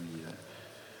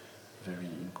very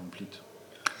incomplete.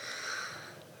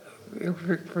 If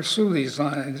we pursue these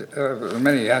lines,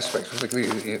 many aspects,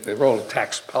 particularly the role of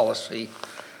tax policy,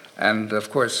 and of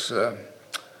course, I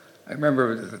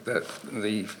remember that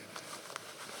the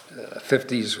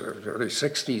 50s or early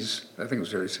 60s, I think it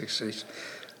was early 60s,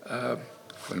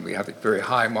 when we had the very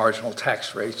high marginal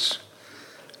tax rates.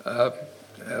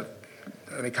 An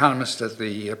economist at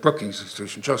the Brookings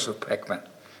Institution, Joseph Peckman,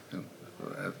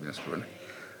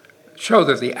 showed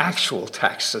that the actual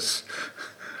taxes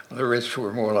on the rich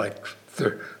were more like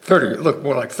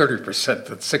 30%,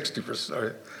 than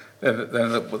 60%,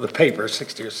 than the paper,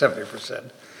 60 or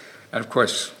 70%. And of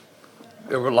course,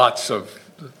 there were lots of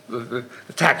the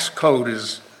tax code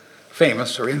is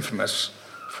famous or infamous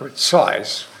for its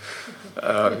size.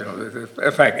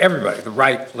 In fact, everybody, the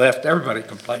right, left, everybody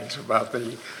complains about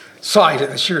the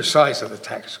sheer size of the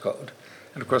tax code.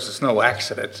 And of course, it's no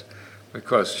accident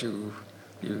because you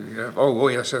have,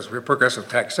 yes, we're progressive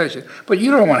taxation, but you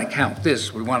don't want to count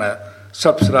this. We want to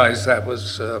subsidize that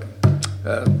was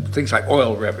things like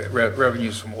oil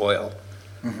revenues from oil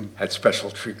had special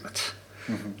treatment.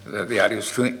 The idea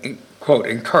is to, quote,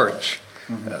 encourage.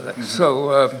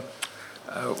 So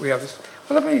we have this.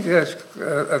 Well, let me ask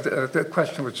a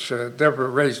question which Debra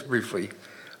raised briefly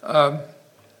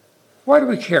Why do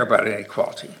we care about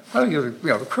inequality? Well,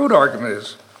 the crude argument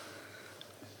is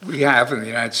we have in the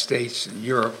United States, in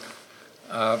Europe,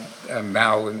 and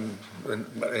now in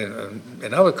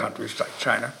other countries like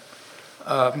China,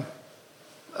 a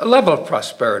level of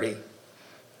prosperity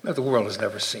that the world has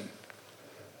never seen.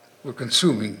 We're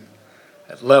consuming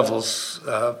at levels,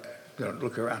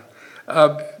 look around.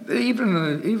 Even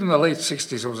in the late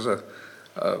 60s, there was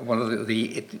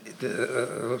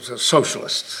was a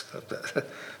socialist.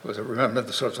 Remember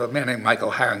the sort of a man named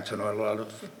Michael Harrington, who had a lot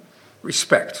of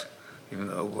respect, even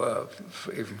though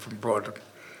even from abroad.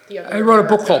 And he wrote a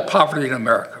book called Poverty in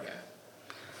America. Yeah.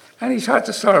 And he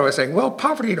started by saying, well,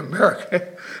 poverty in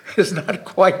America is not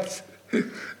quite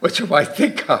what you might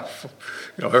think of.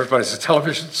 Everybody's a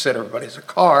television set, everybody's a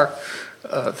car,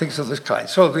 things of this kind.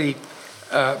 So in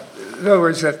other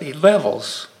words, that the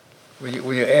levels, when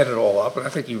you add it all up, and I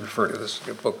think you refer to this in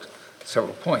your book at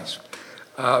several points,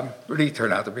 really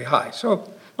turn out to be high.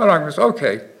 So my argument is,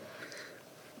 okay,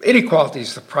 inequality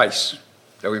is the price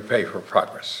that we pay for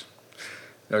progress.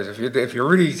 In other words, if you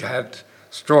really had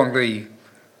strongly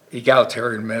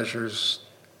egalitarian measures,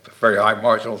 very high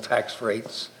marginal tax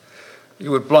rates, you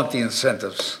would blunt the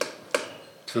incentives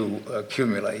to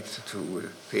accumulate, to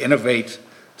innovate,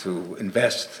 to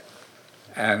invest,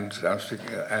 and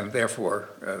therefore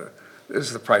this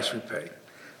is the price we pay.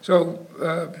 So,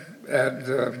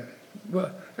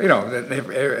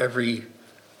 every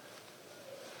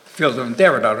field of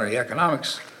endeavor, not only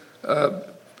economics,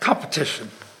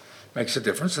 competition makes a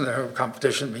difference, and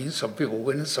competition means some people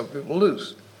win and some people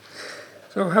lose.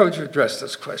 So how would you address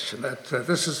this question? That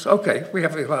this is, okay, we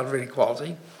have a lot of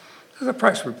inequality, this is the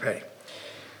price we pay.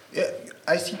 Yeah,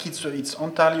 I think it's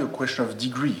entirely a question of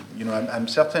degree. I'm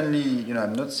certainly,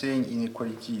 I'm not saying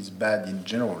inequality is bad in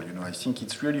general. I think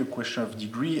it's really a question of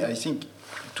degree. I think,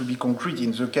 to be concrete,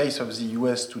 in the case of the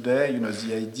US today,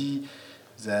 the idea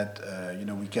that,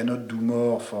 we cannot do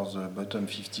more for the bottom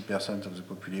 50% of the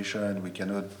population, we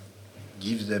cannot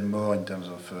give them more in terms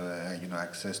of,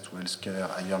 access to healthcare,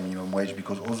 higher minimum wage,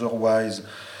 because otherwise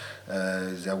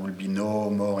there will be no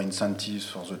more incentives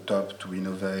for the top to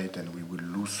innovate, and we will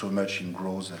lose so much in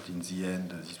growth that in the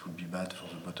end this would be bad for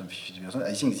the bottom 50%.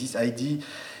 I think this idea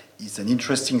is an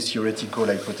interesting theoretical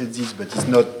hypothesis, but it's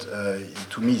not,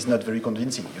 to me, it's not very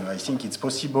convincing. I think it's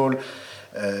possible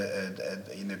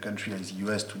in a country like the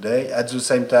US today, at the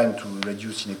same time, to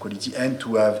reduce inequality and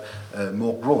to have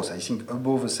more growth. I think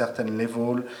above a certain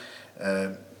level,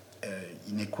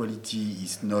 inequality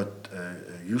is not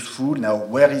useful. Now,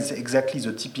 where is exactly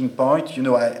the tipping point?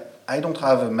 I don't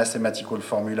have a mathematical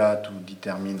formula to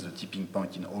determine the tipping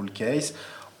point in all cases.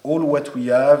 All what we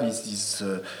have is this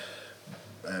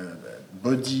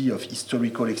body of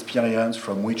historical experience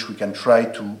from which we can try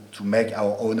to make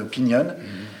our own opinion.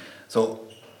 Mm-hmm. So,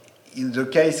 in the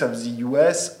case of the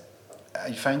US,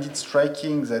 I find it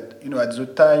striking that, at the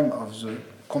time of the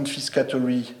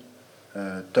confiscatory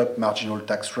top marginal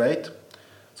tax rate,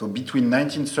 so between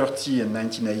 1930 and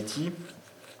 1980,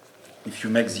 if you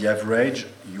make the average,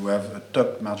 you have a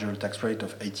top marginal tax rate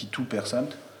of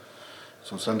 82%.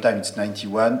 So sometimes it's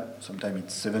 91, sometimes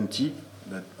it's 70,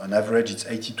 but on average it's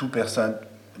 82%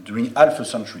 during half a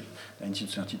century,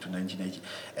 1930 to 1980.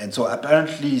 And so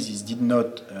apparently this did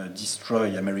not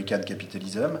destroy American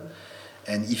capitalism.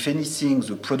 And if anything,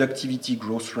 the productivity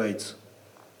growth rates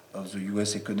of the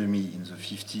US economy in the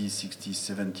 50s, 60s,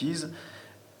 70s,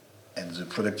 and the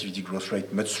productivity growth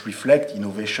rate must reflect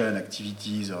innovation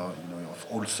activities or of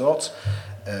all sorts.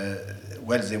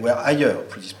 They were higher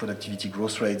for this productivity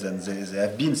growth rates than they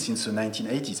have been since the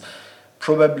 1980s.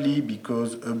 Probably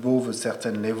because above a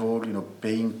certain level,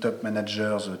 paying top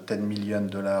managers $10 million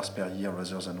per year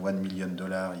rather than $1 million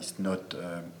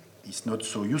is not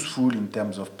so useful in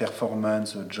terms of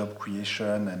performance, job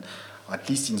creation, and at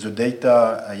least in the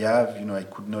data I have,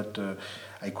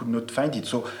 I could not find it.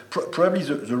 So probably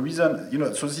the reason,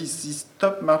 so this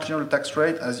top marginal tax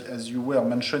rate, as you were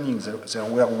mentioning, there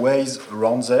were ways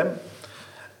around them.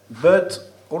 But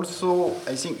also,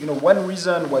 I think, one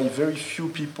reason why very few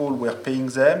people were paying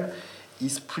them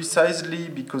is precisely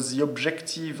because the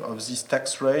objective of this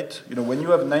tax rate, when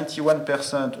you have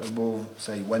 91% above,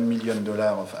 say, $1 million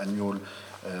of annual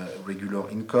regular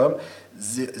income,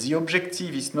 the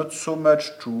objective is not so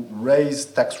much to raise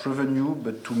tax revenue,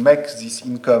 but to make this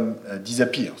income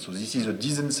disappear. So this is a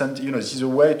disincentive, this is a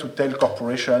way to tell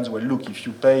corporations, well, look, if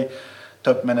you pay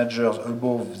top managers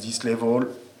above this level,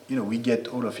 we get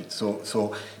all of it. So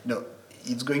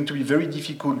it's going to be very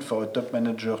difficult for a top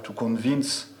manager to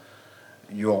convince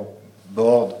your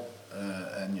board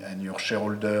and your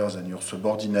shareholders and your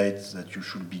subordinates that you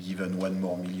should be given 1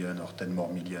 more million or 10 more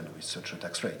million with such a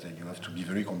tax rate. And you have to be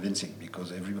very convincing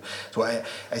because everybody. So I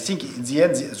think in the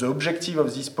end, the objective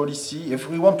of this policy, if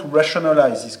we want to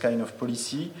rationalize this kind of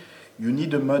policy, you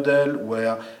need a model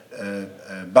where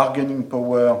bargaining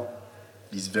power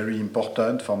is very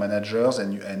important for managers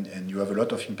and you have a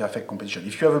lot of imperfect competition.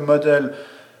 If you have a model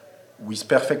with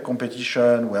perfect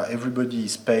competition where everybody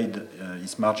is paid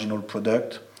its marginal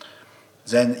product,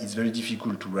 then it's very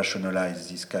difficult to rationalize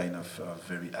this kind of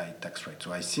very high tax rate.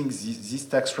 So I think this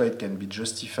tax rate can be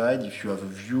justified if you have a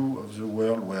view of the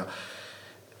world where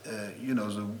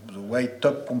the way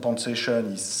top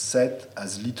compensation is set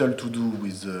has little to do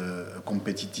with a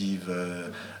competitive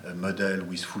model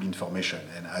with full information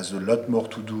and has a lot more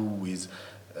to do with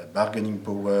bargaining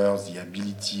powers, the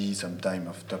ability sometimes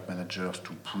of top managers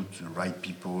to put the right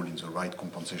people in the right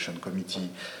compensation committee.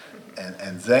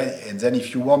 And then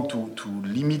if you want to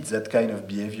limit that kind of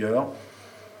behavior,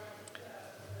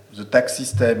 the tax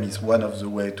system is one of the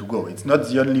ways to go. It's not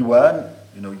the only one.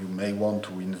 You may want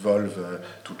to involve,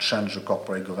 to change the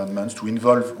corporate governments, to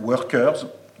involve workers.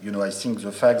 I think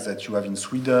the fact that you have in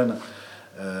Sweden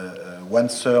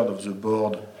 1/3 of the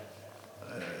board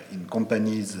in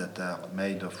companies that are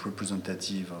made of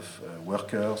representative of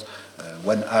workers,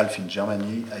 1/2 in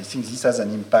Germany. I think this has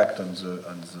an impact on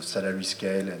the salary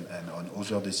scale and on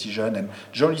other decisions. And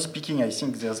generally speaking, I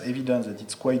think there's evidence that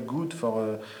it's quite good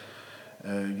for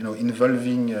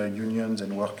involving unions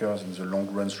and workers in the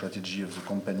long-run strategy of the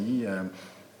company. And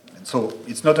so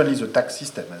it's not only the tax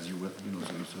system, as the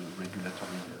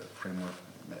regulatory framework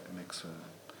makes.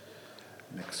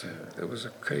 There was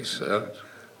a case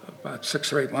about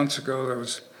 6 or 8 months ago. There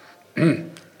was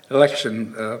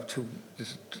election to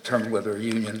determine whether a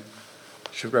union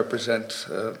should represent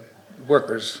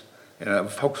workers in a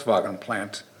Volkswagen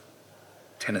plant,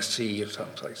 Tennessee or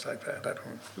someplace like that. I don't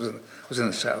know. It was in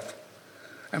the South.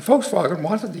 And Volkswagen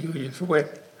wanted the union to win.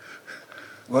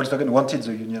 Volkswagen wanted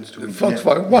the unions to win.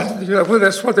 Volkswagen wanted the union. Well,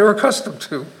 that's what they were accustomed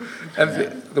to. And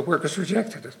the workers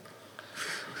rejected it.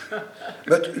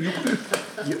 But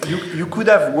you could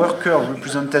have worker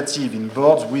representative in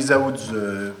boards without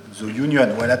the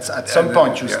union. Well, at some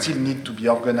point, you still need to be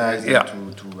organized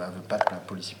and to have a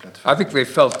policy platform. I think they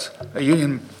felt a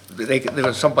union, there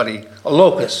was somebody, a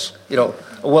locus, a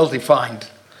well-defined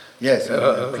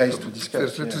place to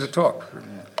discuss. To talk.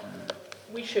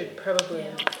 We should probably,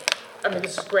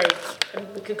 this is great, and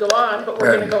we could go on, but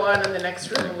we're going to go on in the next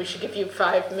room, and we should give you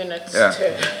 5 minutes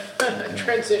to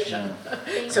transition.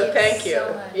 So thank you.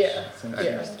 So much.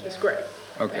 It's great.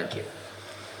 Okay. Thank you.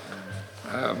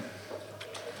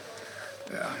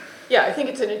 Yeah, I think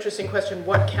it's an interesting question.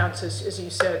 What counts as you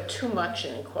said, too much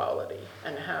inequality?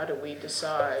 And how do we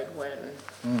decide when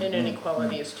an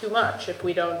inequality is too much? If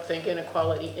we don't think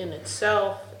inequality in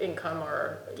itself, income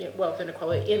or wealth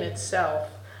inequality in itself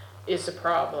is a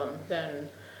problem, then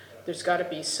there's got to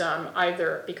be some,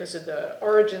 either because of the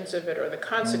origins of it or the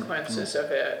consequences of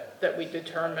it, that we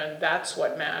determine that's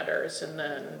what matters. And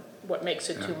then what makes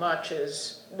it too much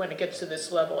is when it gets to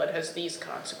this level, it has these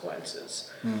consequences.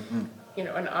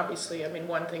 And obviously,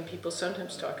 one thing people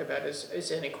sometimes talk about is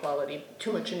inequality.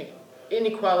 Too much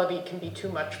inequality can be too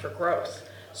much for growth.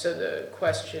 So the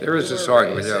question there is this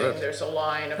argument, there's a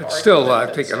line of argument. It's still, I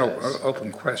think, an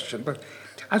open question. But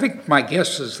I think my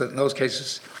guess is that in those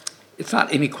cases, it's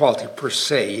not inequality per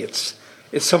se.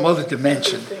 It's some other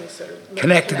dimension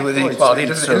connected with inequality.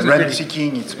 It's rent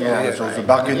seeking. It's more so the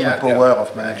bargaining power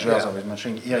of managers. I was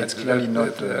mentioning here. It's clearly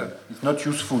not. It's not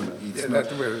useful. It's not.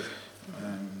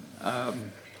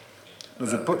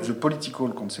 The political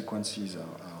consequences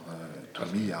to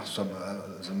me are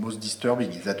the most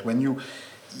disturbing. Is that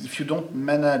if you don't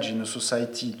manage in a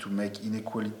society to make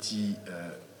inequality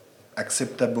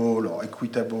acceptable or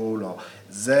equitable,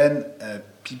 then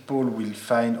people will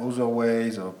find other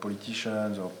ways, or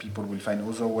politicians or people will find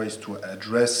other ways to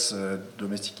address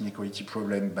domestic inequality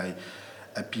problem by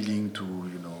appealing to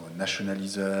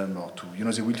nationalism or to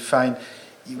they will find.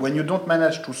 When you don't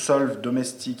manage to solve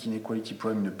domestic inequality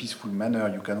problem in a peaceful manner,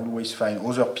 you can always find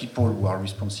other people who are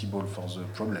responsible for the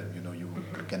problem.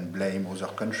 You can blame other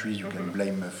countries, you can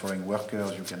blame foreign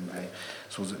workers, you can blame.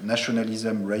 So the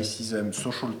nationalism, racism,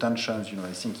 social tensions,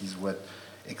 I think is what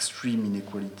extreme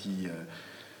inequality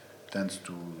tends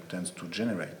to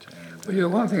generate. Well,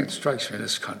 one thing that strikes me in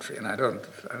this country, and I don't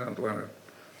want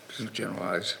to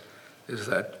generalize, is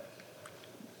that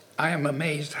I am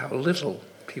amazed how little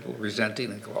people resent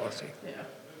inequality.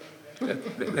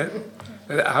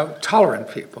 How tolerant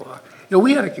people are.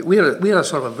 We had a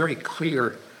sort of a very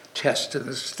clear test in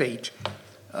the state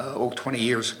 20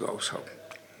 years ago. So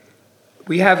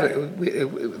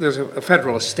there's a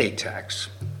federal estate tax,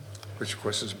 which of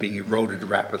course is being eroded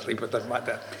rapidly, but doesn't like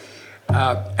that.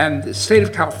 And the state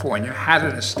of California had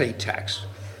an estate tax,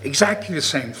 exactly the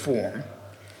same form.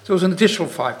 So it was an additional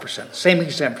 5%, same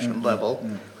exemption level,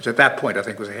 which at that point I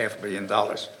think was $500 million.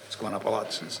 It's gone up a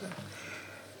lot since then.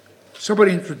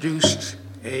 Somebody introduced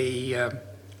an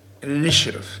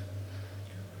initiative.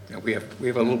 You know, we have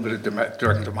a little bit of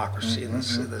direct democracy in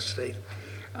this state,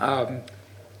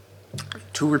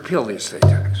 to repeal the estate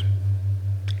tax.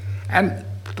 And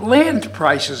land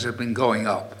prices have been going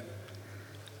up.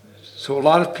 So a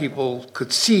lot of people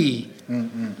could see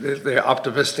they're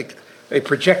optimistic. They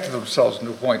projected themselves to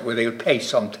a point where they would pay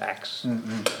some tax.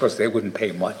 Of course, they wouldn't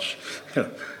pay much,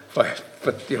 but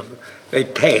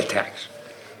they'd pay a tax.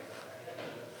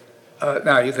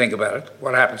 Now you think about it.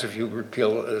 What happens if you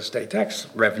repeal an estate tax?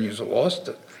 Revenues are lost.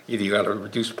 Either you got to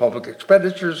reduce public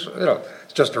expenditures.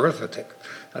 It's just arithmetic,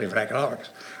 not even economics,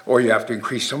 or you have to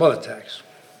increase some other tax.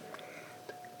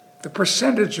 The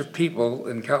percentage of people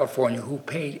in California who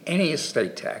paid any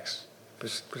estate tax,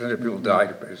 percentage of people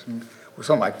died, was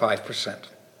something like 5%.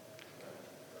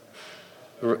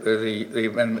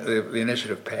 The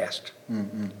initiative passed.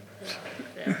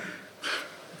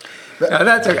 Now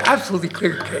that's an absolutely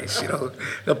clear case.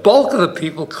 The bulk of the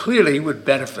people clearly would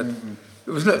benefit.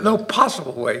 There was no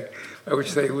possible way by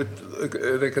which they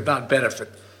could not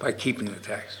benefit by keeping the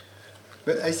tax.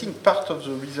 But I think part of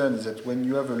the reason is that when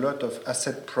you have a lot of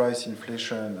asset price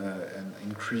inflation and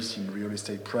increase in real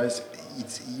estate price,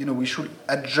 it's we should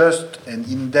adjust and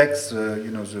index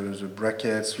the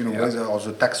brackets whether or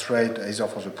the tax rate either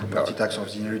for the property tax or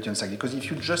the inheritance tax, because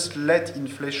if you just let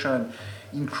inflation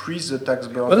increase the tax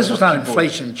burden. Well, this was not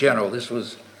inflation in general. This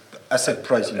was asset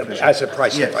price inflation. Asset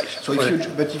price inflation. So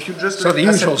if you just the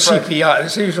usual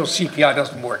CPI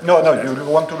doesn't work. No, you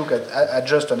want to look at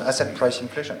adjust on asset price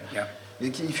inflation. Yeah.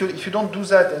 If you don't do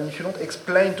that, and if you don't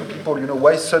explain to people,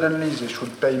 why suddenly they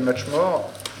should pay much more,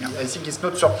 I think it's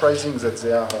not surprising that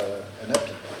they are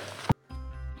unhappy.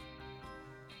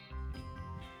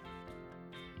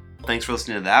 Thanks for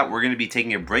listening to that. We're going to be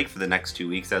taking a break for the next 2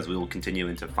 weeks as we will continue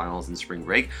into finals and spring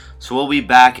break. So we'll be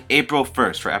back April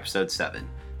 1st for episode 7.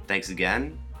 Thanks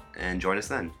again, and join us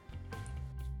then.